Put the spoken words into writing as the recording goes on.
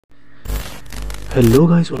Hello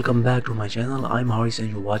guys, welcome back to my channel. I'm Haris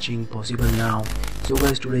and you're watching Possible Now. So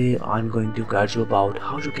guys, today I'm going to guide you about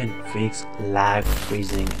how you can fix lag,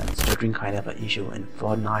 freezing and stuttering kind of an issue in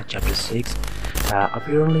Fortnite chapter 6.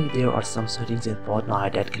 Apparently there are some settings in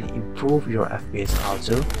Fortnite that can improve your FPS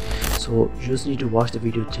also. So you just need to watch the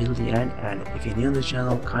video till the end, and if you're new on the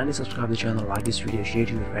channel, kindly subscribe to the channel, like this video, share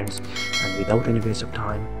to your friends, and without any waste of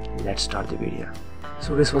time, let's start the video.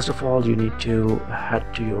 So guys, first of all you need to head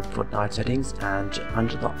to your Fortnite settings and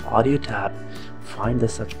under the audio tab find the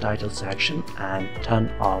subtitle section and turn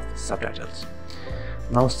off subtitles.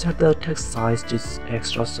 Now set the text size to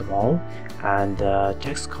extra small and the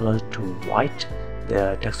text color to white,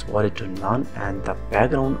 the text border to none, and the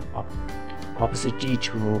background opacity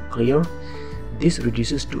to clear. This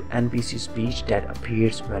reduces to NPC speech that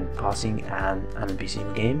appears when passing an NPC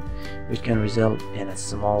in game, which can result in a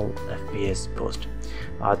small FPS boost.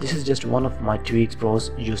 This is just one of my tweaks pros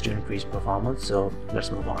used to increase performance, so let's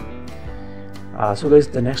move on. So guys,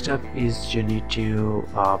 the next step is you need to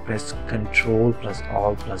press Ctrl plus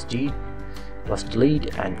Alt plus D plus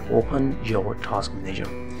delete and open your task manager.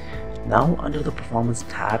 Now under the performance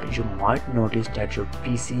tab you might notice that your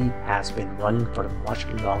PC has been running for much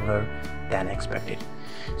longer than expected,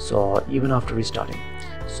 so even after restarting.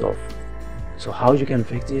 So how you can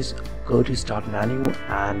fix this: go to start menu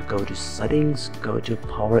and go to settings, go to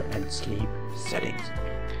power and sleep settings.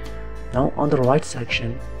 Now on the right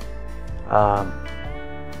section,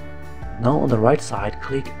 side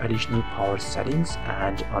click additional power settings,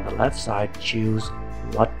 and on the left side choose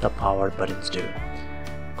what the power buttons do.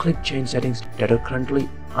 Click change settings that are currently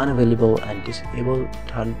unavailable and disable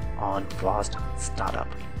turn on fast startup.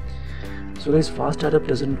 So guys, fast startup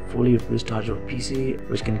doesn't fully restart your PC,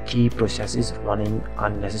 which can keep processes running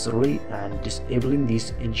unnecessarily, and disabling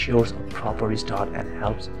these ensures a proper restart and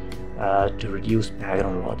helps to reduce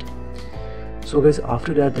background load. So guys,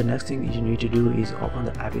 after that the next thing you need to do is open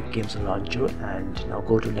the Epic Games Launcher and now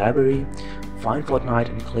go to library, find Fortnite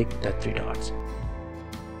and click the three dots.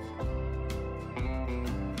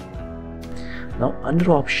 Now under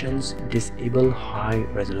options, disable high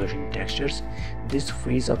resolution textures. This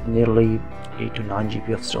frees up nearly 8 to 9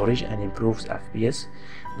 GB of storage and improves FPS.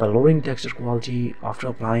 By lowering texture quality, after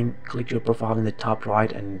applying, click your profile in the top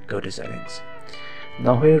right and go to settings.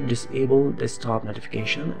 Now here disable desktop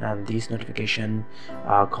notification, and these notifications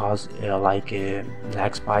cause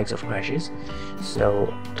lag spikes or crashes.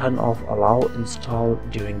 So turn off allow install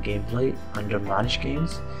during gameplay under manage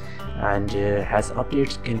games, and as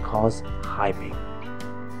updates can cause high ping.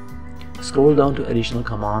 Scroll down to additional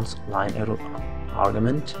commands, line arrow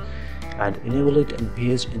argument, and enable it and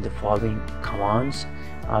paste in the following commands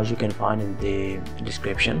as you can find in the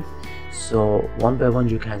description. So one by one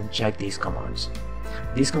you can check these commands.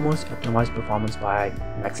 These commands optimize performance by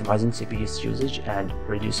maximizing CPU usage and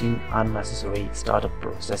reducing unnecessary startup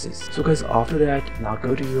processes. So guys, after that, now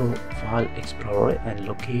go to your file explorer and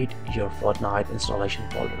locate your Fortnite installation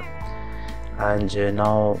folder, and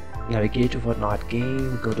now navigate to Fortnite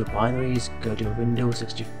game, go to binaries, go to Windows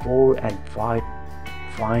 64 and find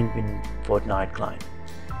Fortnite Client.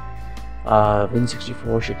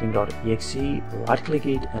 Win64 shipping.exe, right click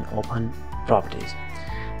it and open properties.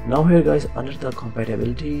 Now here guys, under the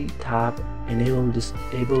compatibility tab, enable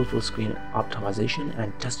disable full screen optimization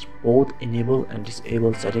and test both enable and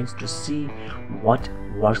disable settings to see what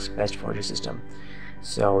works best for your system.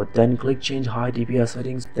 So then click change high DPI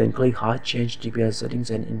settings, then click high change DPI settings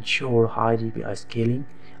and ensure high DPI scaling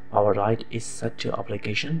override is set to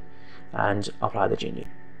application and apply the changes.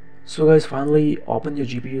 So guys, finally open your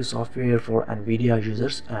GPU software for NVIDIA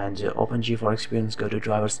users and open G4 Experience, go to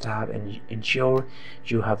drivers tab and ensure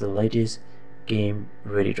you have the latest game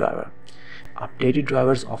ready driver. Updated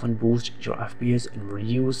drivers often boost your FPS and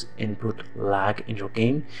reduce input lag in your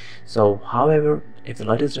game. So however, if the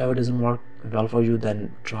latest driver doesn't work well for you,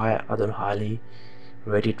 then try other highly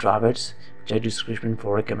rated drivers. Check description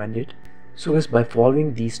for recommended. So guys, by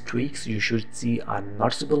following these tweaks you should see a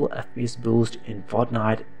noticeable FPS boost in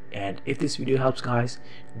Fortnite. And if this video helps guys,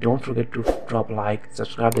 don't forget to drop a like,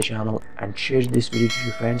 subscribe the channel and share this video to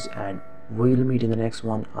your friends, and we'll meet in the next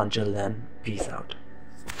one. Until then, peace out.